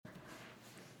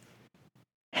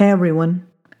Hey everyone,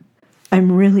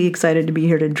 I'm really excited to be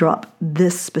here to drop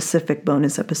this specific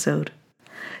bonus episode.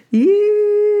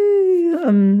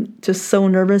 I'm just so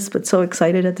nervous but so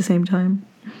excited at the same time.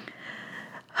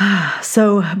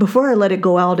 So before I let it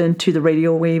go out into the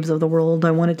radio waves of the world, I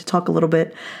wanted to talk a little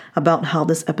bit about how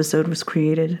this episode was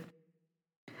created.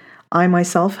 I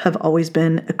myself have always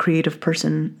been a creative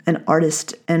person, an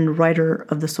artist and writer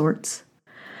of the sorts.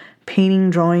 Painting,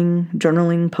 drawing,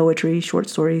 journaling, poetry, short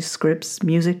stories, scripts,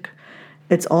 music,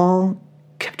 it's all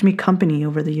kept me company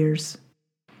over the years.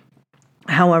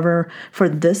 However, for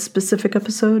this specific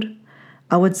episode,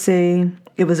 I would say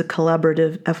it was a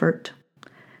collaborative effort.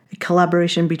 A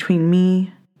collaboration between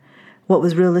me, what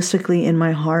was realistically in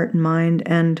my heart and mind,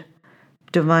 and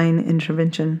divine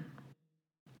intervention.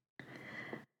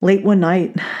 Late one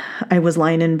night, I was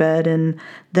lying in bed, and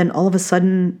then all of a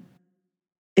sudden,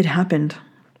 it happened.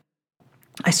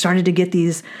 I started to get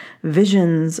these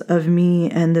visions of me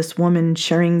and this woman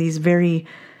sharing these very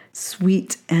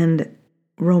sweet and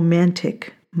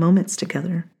romantic moments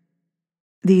together.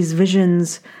 These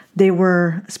visions, they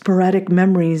were sporadic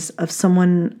memories of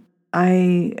someone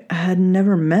I had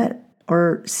never met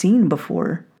or seen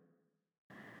before.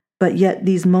 But yet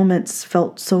these moments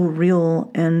felt so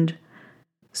real, and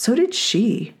so did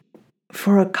she.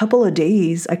 For a couple of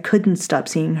days, I couldn't stop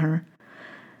seeing her.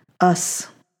 Us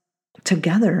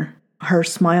together, her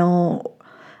smile,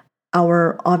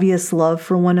 our obvious love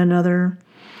for one another.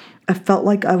 I felt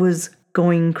like I was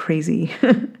going crazy.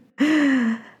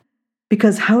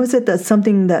 Because how is it that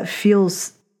something that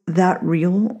feels that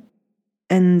real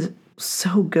and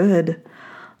so good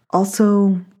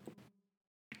also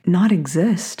not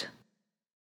exist?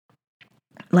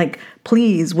 Like,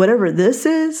 please, whatever this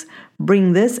is,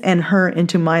 bring this and her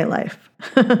into my life.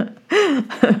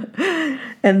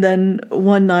 And then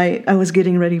one night I was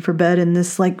getting ready for bed, and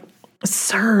this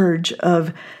surge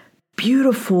of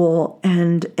beautiful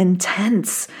and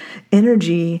intense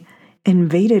energy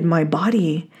invaded my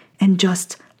body and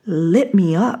just lit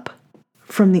me up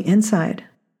from the inside.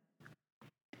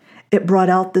 It brought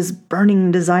out this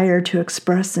burning desire to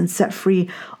express and set free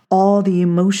all the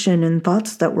emotion and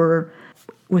thoughts that were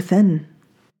within.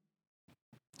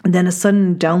 And then a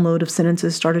sudden download of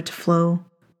sentences started to flow.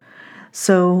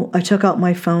 So I took out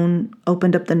my phone,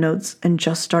 opened up the notes, and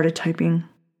just started typing.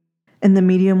 In the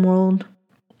medium world,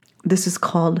 this is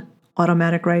called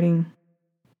automatic writing.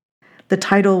 The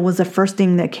title was the first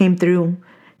thing that came through,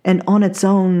 and on its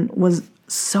own was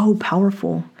so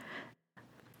powerful.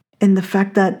 And the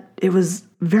fact that it was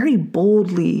very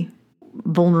boldly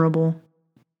vulnerable.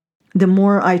 The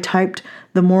more I typed,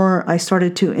 the more I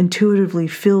started to intuitively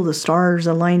feel the stars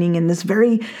aligning in this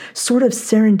very sort of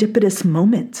serendipitous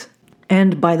moment.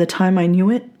 And by the time I knew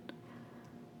it,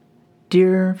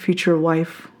 dear future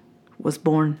wife was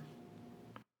born.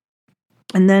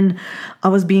 And then I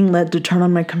was being led to turn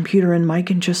on my computer and mic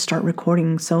and just start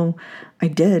recording. So I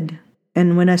did.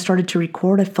 And when I started to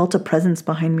record, I felt a presence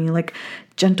behind me, like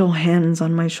gentle hands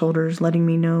on my shoulders, letting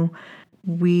me know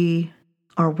we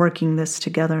are working this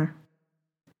together.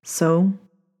 So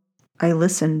I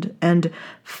listened and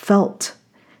felt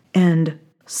and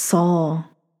saw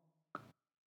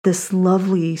this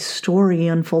lovely story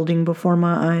unfolding before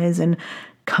my eyes and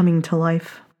coming to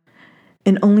life.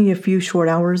 In only a few short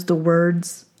hours, the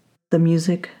words, the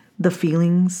music, the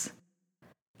feelings,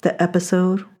 the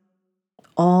episode,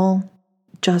 all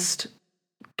just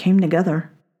came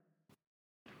together.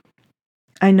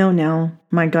 I know now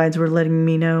my guides were letting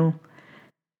me know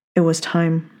it was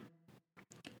time.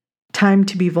 Time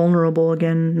to be vulnerable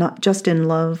again, not just in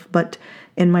love, but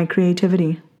in my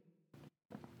creativity.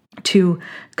 To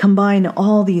combine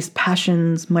all these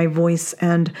passions, my voice,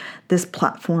 and this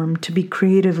platform to be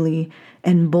creatively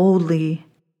and boldly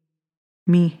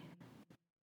me.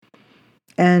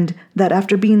 And that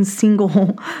after being single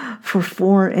for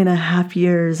 4.5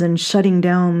 years and shutting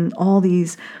down all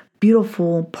these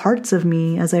beautiful parts of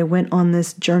me as I went on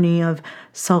this journey of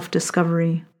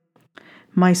self-discovery,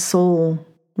 my soul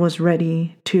was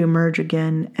ready to emerge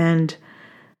again and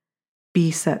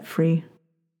be set free.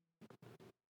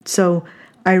 So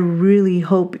I really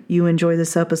hope you enjoy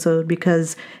this episode,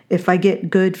 because if I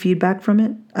get good feedback from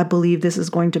it, I believe this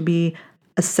is going to be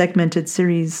a segmented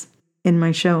series in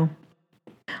my show.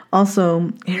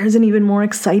 Also, here's an even more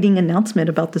exciting announcement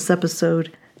about this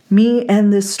episode. Me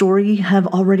and this story have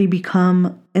already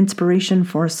become inspiration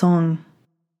for a song.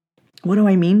 What do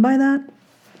I mean by that?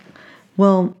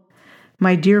 Well,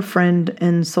 my dear friend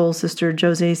and soul sister,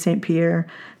 Jose St. Pierre,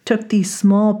 took these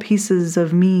small pieces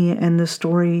of me and the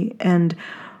story and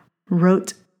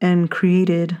wrote and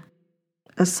created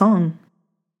a song.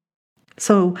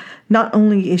 So not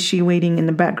only is she waiting in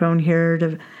the background here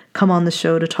to come on the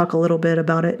show to talk a little bit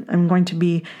about it, I'm going to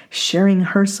be sharing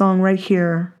her song right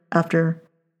here after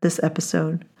this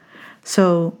episode.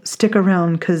 So stick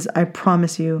around because I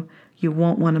promise you, you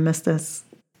won't want to miss this.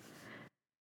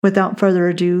 Without further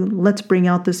ado, let's bring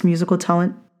out this musical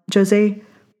talent. Jose,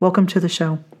 welcome to the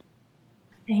show.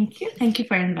 Thank you. Thank you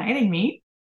for inviting me.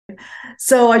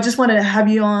 So I just want to have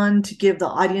you on to give the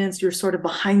audience your sort of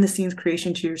behind the scenes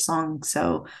creation to your song.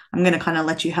 So I'm going to kind of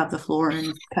let you have the floor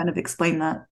and kind of explain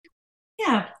that.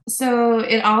 Yeah. So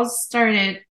it all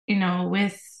started,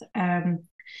 with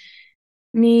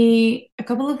me a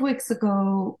couple of weeks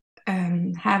ago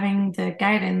having the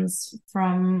guidance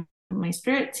from my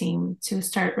spirit team to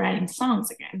start writing songs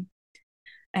again.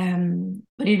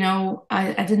 But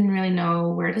I didn't really know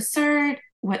where to start,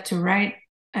 what to write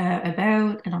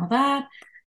about, and all that.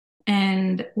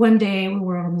 And one day we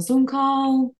were on a Zoom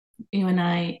call, you and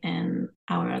I and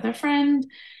our other friend,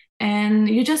 and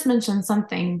you just mentioned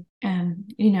something,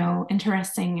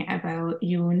 interesting about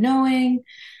you knowing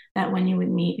that when you would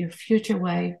meet your future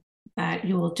wife, that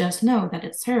you will just know that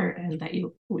it's her and that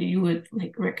you would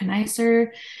like recognize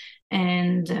her,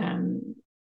 and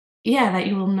yeah, that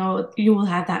you will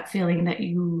have that feeling that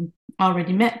you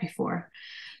already met before.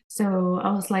 So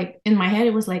I was like, in my head,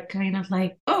 it was like kind of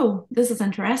like, oh, this is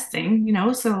interesting,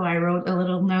 So I wrote a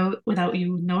little note without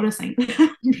you noticing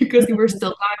because you were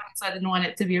still talking, so I didn't want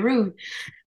it to be rude.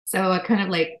 So I kind of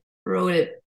like wrote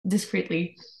it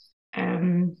discreetly.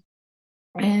 Um,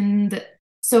 and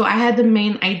so I had the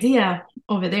main idea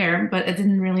over there, but I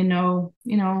didn't really know,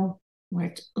 where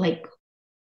to, like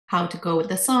how to go with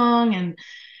the song and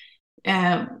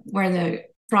where the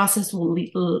process will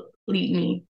lead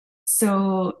me.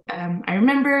 So I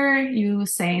remember you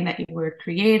saying that you were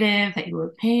creative, that you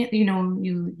were paint,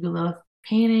 you love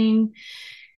painting.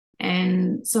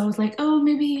 And so I was like, oh,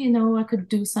 maybe, I could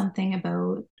do something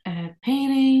about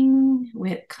painting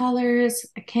with colors,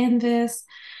 a canvas.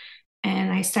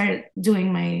 And I started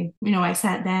doing I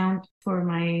sat down for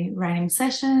my writing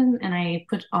session and I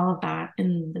put all of that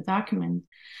in the document.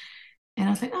 And I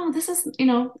was like, oh, this is,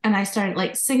 and I started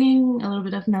like singing a little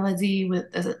bit of melody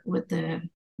with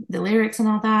the lyrics and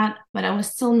all that, but I was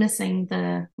still missing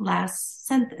the last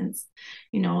sentence,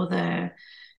 the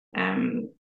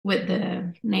with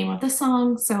the name of the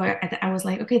song. So I was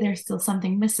like, okay, there's still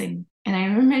something missing. And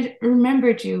I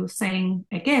remembered you saying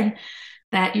again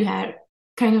that you had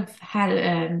kind of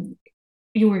had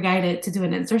you were guided to do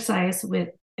an exercise with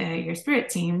your spirit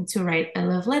team to write a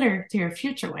love letter to your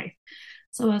future wife.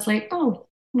 So I was like, oh,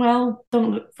 well,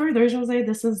 don't look further, Jose.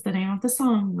 This is the name of the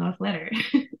song, Love Letter.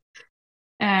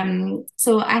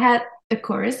 So I had the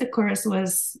chorus. The chorus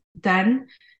was done,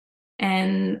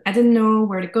 and I didn't know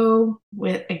where to go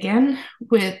with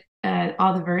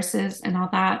all the verses and all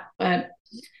that. But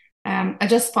I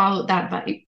just followed that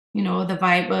vibe, the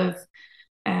vibe of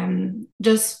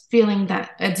just feeling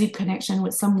that a deep connection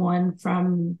with someone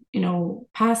from,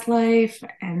 past life.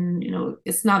 And,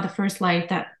 it's not the first life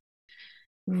that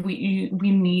we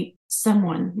meet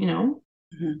someone,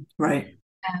 Mm-hmm. Right.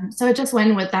 So I just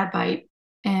went with that vibe,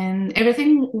 and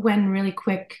everything went really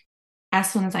quick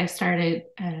as soon as I started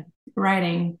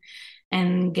writing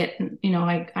and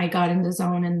I got in the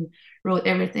zone and wrote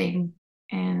everything,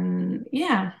 and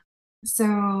yeah,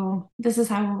 so this is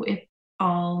how it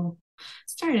all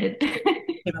started.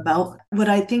 Came about. What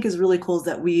I think is really cool is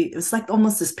that it's like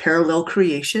almost this parallel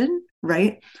creation,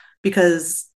 right?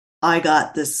 Because I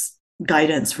got this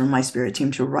guidance from my spirit team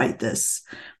to write this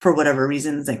for whatever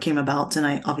reasons that came about. And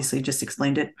I obviously just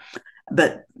explained it,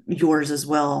 but yours as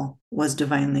well was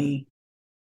divinely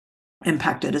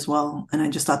impacted as well. And I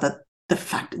just thought that the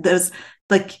fact that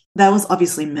was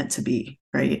obviously meant to be,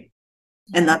 right?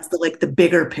 And that's the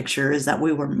bigger picture is that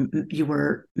you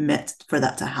were meant for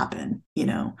that to happen,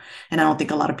 and I don't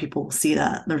think a lot of people will see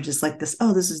that. They're just like this,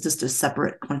 oh, this is just a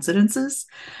separate coincidences.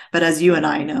 But as you and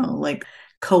I know, like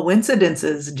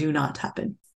coincidences do not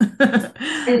happen. And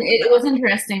it was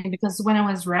interesting because when I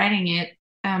was writing it,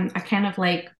 I kind of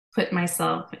like put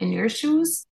myself in your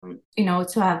shoes,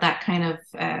 to have that kind of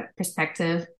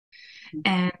perspective.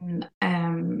 And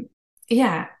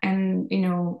yeah, and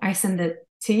I sent it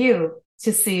to you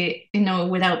to see,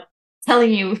 without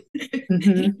telling you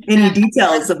any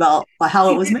details about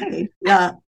how it was made.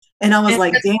 Yeah. And I was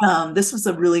like, damn, this was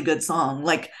a really good song.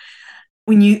 Like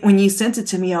when you sent it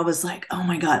to me, I was like, oh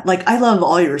my God, like I love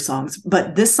all your songs,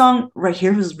 but this song right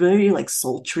here was really like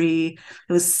sultry.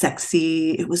 It was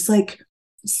sexy. It was like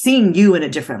seeing you in a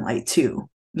different light too.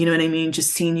 You know what I mean?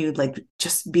 Just seeing you like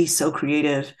just be so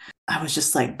creative. I was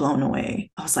just like blown away.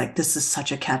 I was like, this is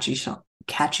such a catchy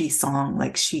catchy song,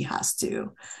 like she has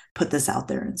to put this out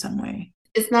there in some way.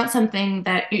 It's not something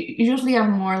that usually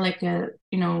I'm more like a,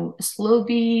 slow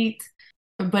beat,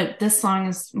 but this song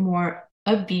is more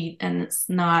upbeat and it's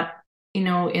not,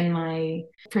 in my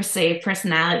per se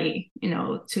personality,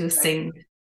 to sing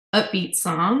upbeat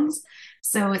songs.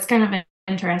 So it's kind of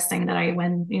interesting that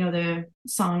when the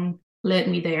song led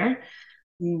me there.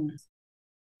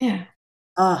 Yeah.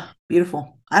 Ah,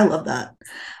 beautiful. I love that.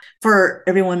 For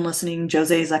everyone listening,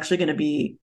 Jose is actually going to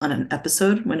be on an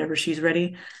episode whenever she's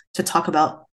ready to talk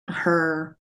about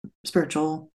her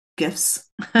spiritual gifts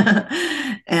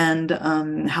and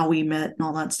how we met and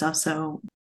all that stuff. So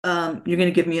you're going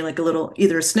to give me like a little,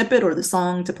 either a snippet or the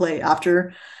song to play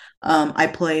after I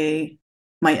play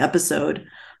my episode,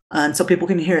 and so people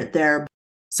can hear it there.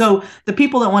 So the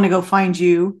people that want to go find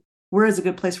you, where is a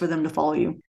good place for them to follow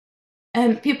you?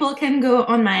 People can go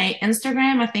on my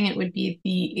Instagram. I think it would be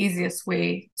the easiest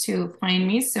way to find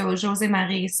me. So Jose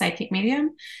Marie Psychic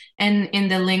Medium. And in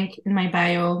the link in my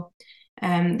bio,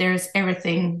 there's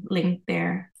everything linked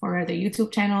there for the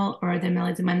YouTube channel or the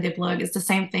Melody Monday blog. It's the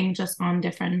same thing, just on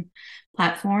different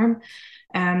platform.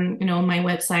 My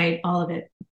website, all of it.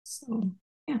 So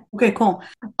yeah. Okay, cool.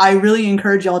 I really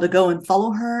encourage y'all to go and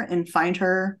follow her and find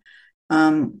her.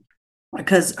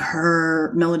 Because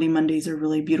her Melody Mondays are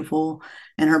really beautiful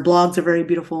and her blogs are very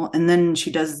beautiful. And then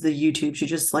she does the YouTube. She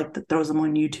just like throws them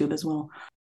on YouTube as well.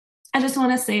 I just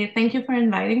want to say thank you for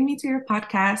inviting me to your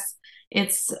podcast.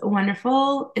 It's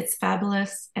wonderful. It's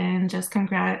fabulous. And just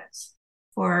congrats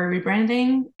for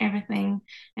rebranding everything.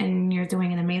 And you're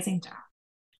doing an amazing job.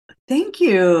 Thank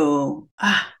you.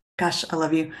 Gosh, I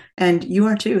love you. And you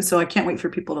are too. So I can't wait for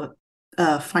people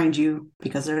to find you,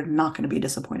 because they're not going to be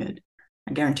disappointed.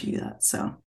 I guarantee you that.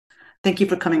 So thank you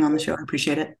for coming on the show. I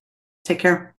appreciate it. Take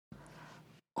care.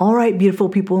 All right, beautiful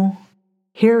people.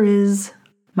 Here is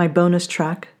my bonus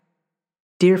track,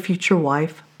 Dear Future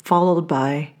Wife, followed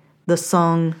by the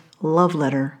song Love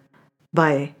Letter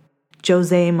by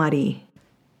Jose Marie.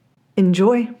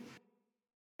 Enjoy.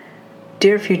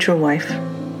 Dear Future Wife,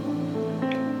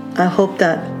 I hope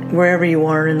that wherever you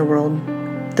are in the world,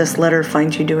 this letter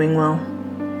finds you doing well.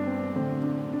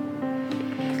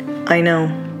 I know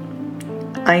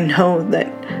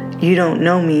that you don't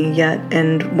know me yet,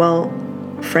 and, well,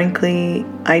 frankly,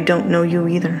 I don't know you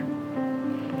either.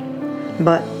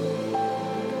 But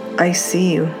I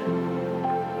see you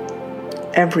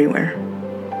everywhere.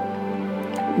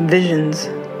 Visions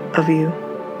of you,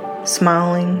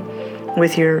 smiling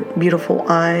with your beautiful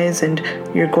eyes and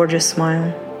your gorgeous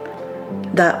smile.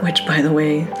 That which, by the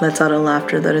way, lets out a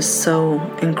laughter that is so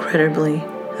incredibly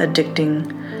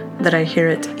addicting that I hear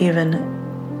it even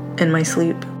in my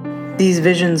sleep. These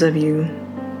visions of you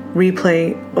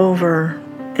replay over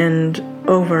and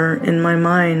over in my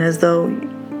mind as though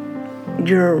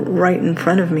you're right in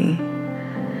front of me.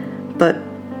 But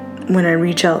when I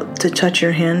reach out to touch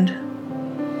your hand,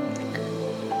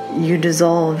 you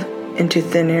dissolve into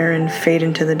thin air and fade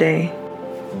into the day.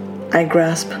 I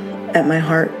grasp at my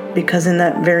heart, because in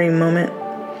that very moment,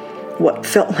 what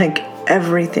felt like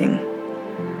everything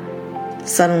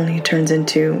suddenly turns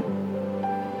into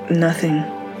nothing.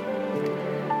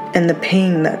 And the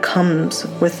pain that comes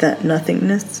with that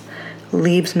nothingness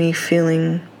leaves me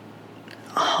feeling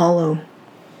hollow.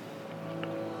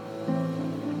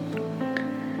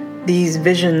 These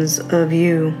visions of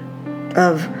you,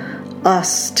 of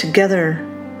us together,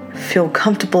 feel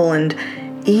comfortable and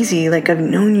easy, like I've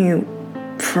known you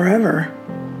forever.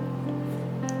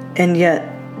 And yet,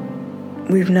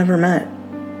 we've never met.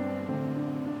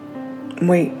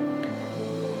 Wait,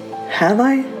 have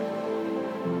I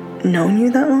known you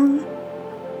that long?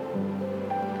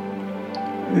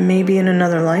 Maybe in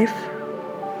another life?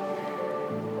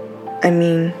 I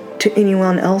mean, to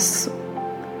anyone else,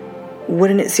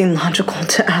 wouldn't it seem logical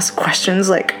to ask questions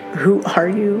like, who are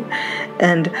you?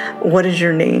 And what is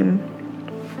your name?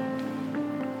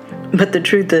 But the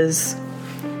truth is,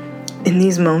 in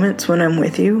these moments when I'm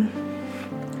with you,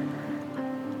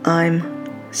 I'm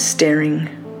staring,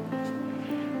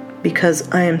 because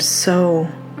I am so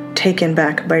taken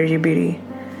back by your beauty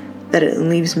that it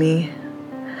leaves me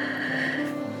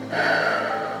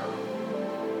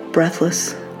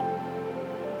breathless.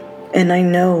 And I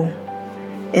know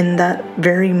in that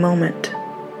very moment,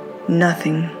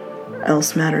 nothing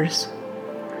else matters.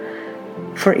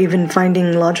 For even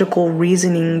finding logical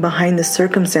reasoning behind the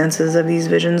circumstances of these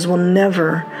visions will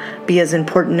never be as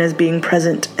important as being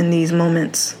present in these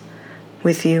moments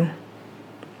with you.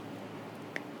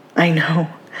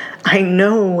 I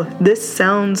know this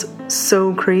sounds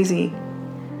so crazy,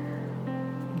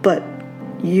 but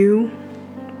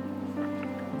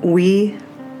we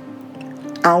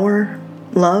our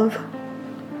love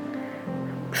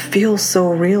feels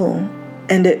so real,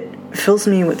 and it fills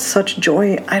me with such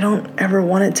joy. I don't ever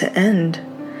want it to end.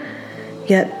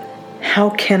 Yet, how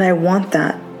can I want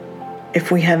that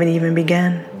if we haven't even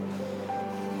began?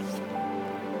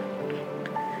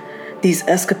 These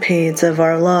escapades of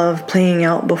our love playing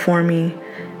out before me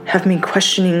have me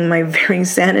questioning my very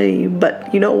sanity,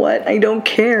 but you know what? I don't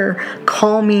care.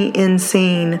 Call me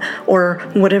insane or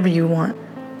whatever you want.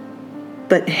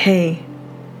 But hey,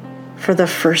 for the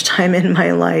first time in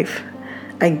my life,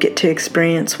 I get to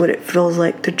experience what it feels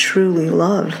like to truly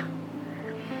love.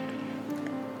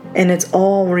 And it's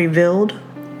all revealed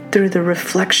through the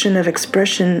reflection of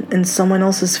expression in someone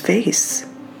else's face.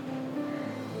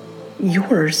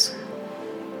 Yours.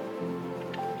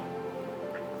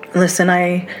 Listen,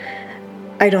 I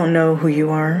don't know who you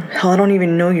are. Hell, I don't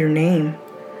even know your name.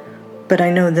 But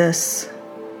I know this.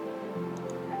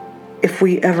 If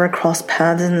we ever cross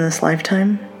paths in this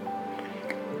lifetime,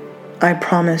 I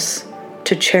promise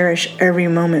to cherish every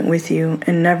moment with you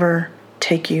and never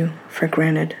take you for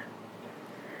granted.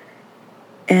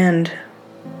 And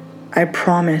I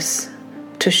promise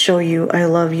to show you I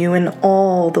love you in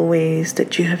all the ways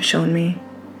that you have shown me.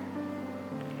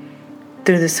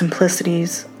 Through the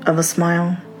simplicities of a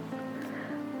smile,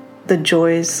 the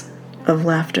joys of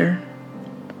laughter,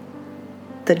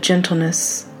 the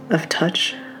gentleness of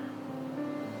touch,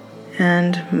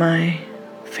 and my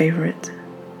favorite,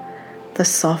 the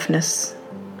softness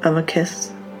of a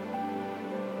kiss.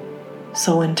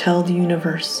 So until the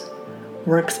universe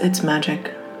works its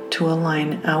magic to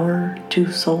align our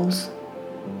two souls,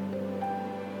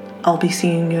 I'll be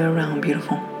seeing you around,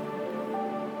 beautiful.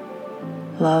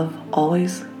 Love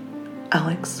always,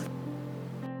 Alex.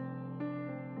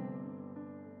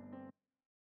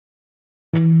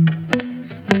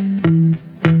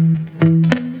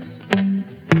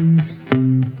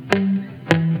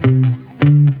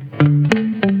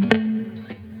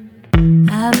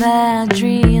 I've had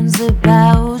dreams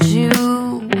about you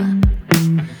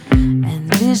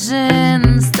and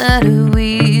visions that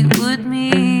we would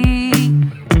meet.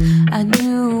 I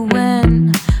knew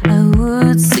when I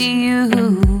would see you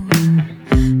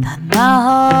that my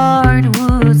heart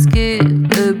would skip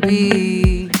a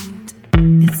beat.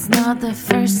 It's not the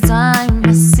first time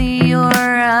I see your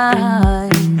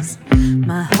eyes.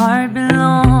 My heart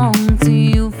belonged to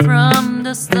you from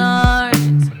the start.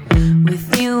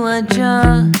 With you I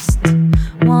just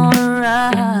wanna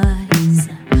rise.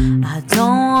 I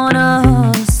don't want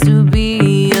us to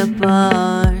be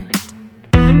apart.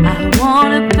 I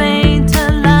wanna paint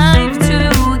a life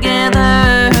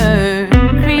together,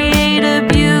 create a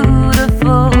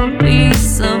beautiful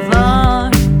piece of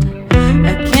art,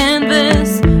 a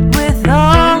canvas with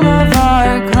all of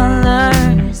our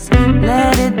colors.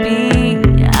 Let it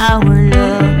be our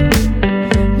love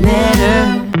letter.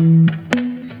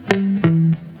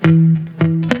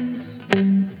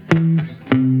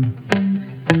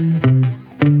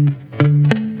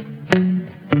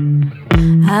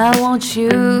 I want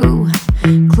you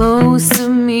close to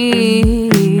me.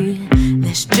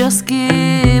 Let's just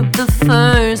skip the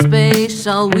first base,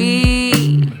 shall we?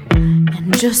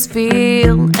 And just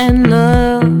feel and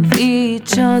love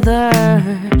each other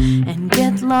and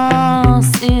get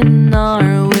lost in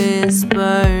our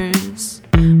whispers.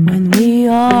 When we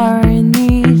are in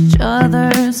each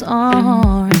other's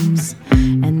arms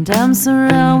and I'm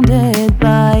surrounded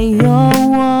by your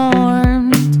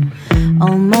warmth,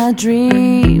 all my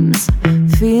dreams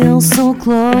feel so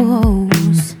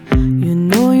close. You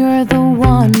know you're the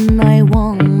one I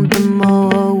want the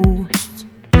most.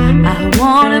 I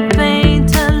wanna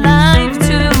paint a life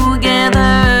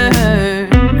together,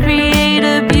 create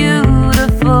a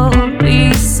beautiful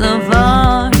piece of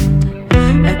art,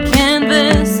 a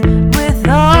canvas with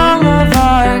all of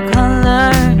our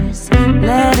colors.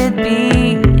 Let it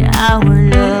be our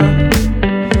love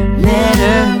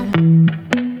letter.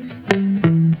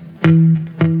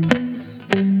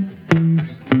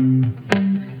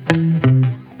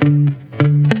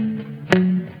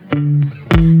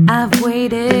 I've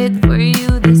waited for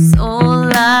you this whole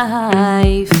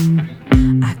life.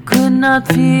 I could not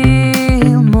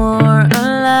feel more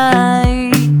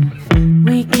alive.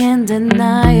 We can't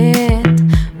deny it.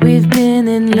 We've been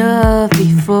in love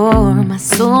before. My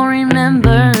soul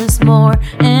remembers more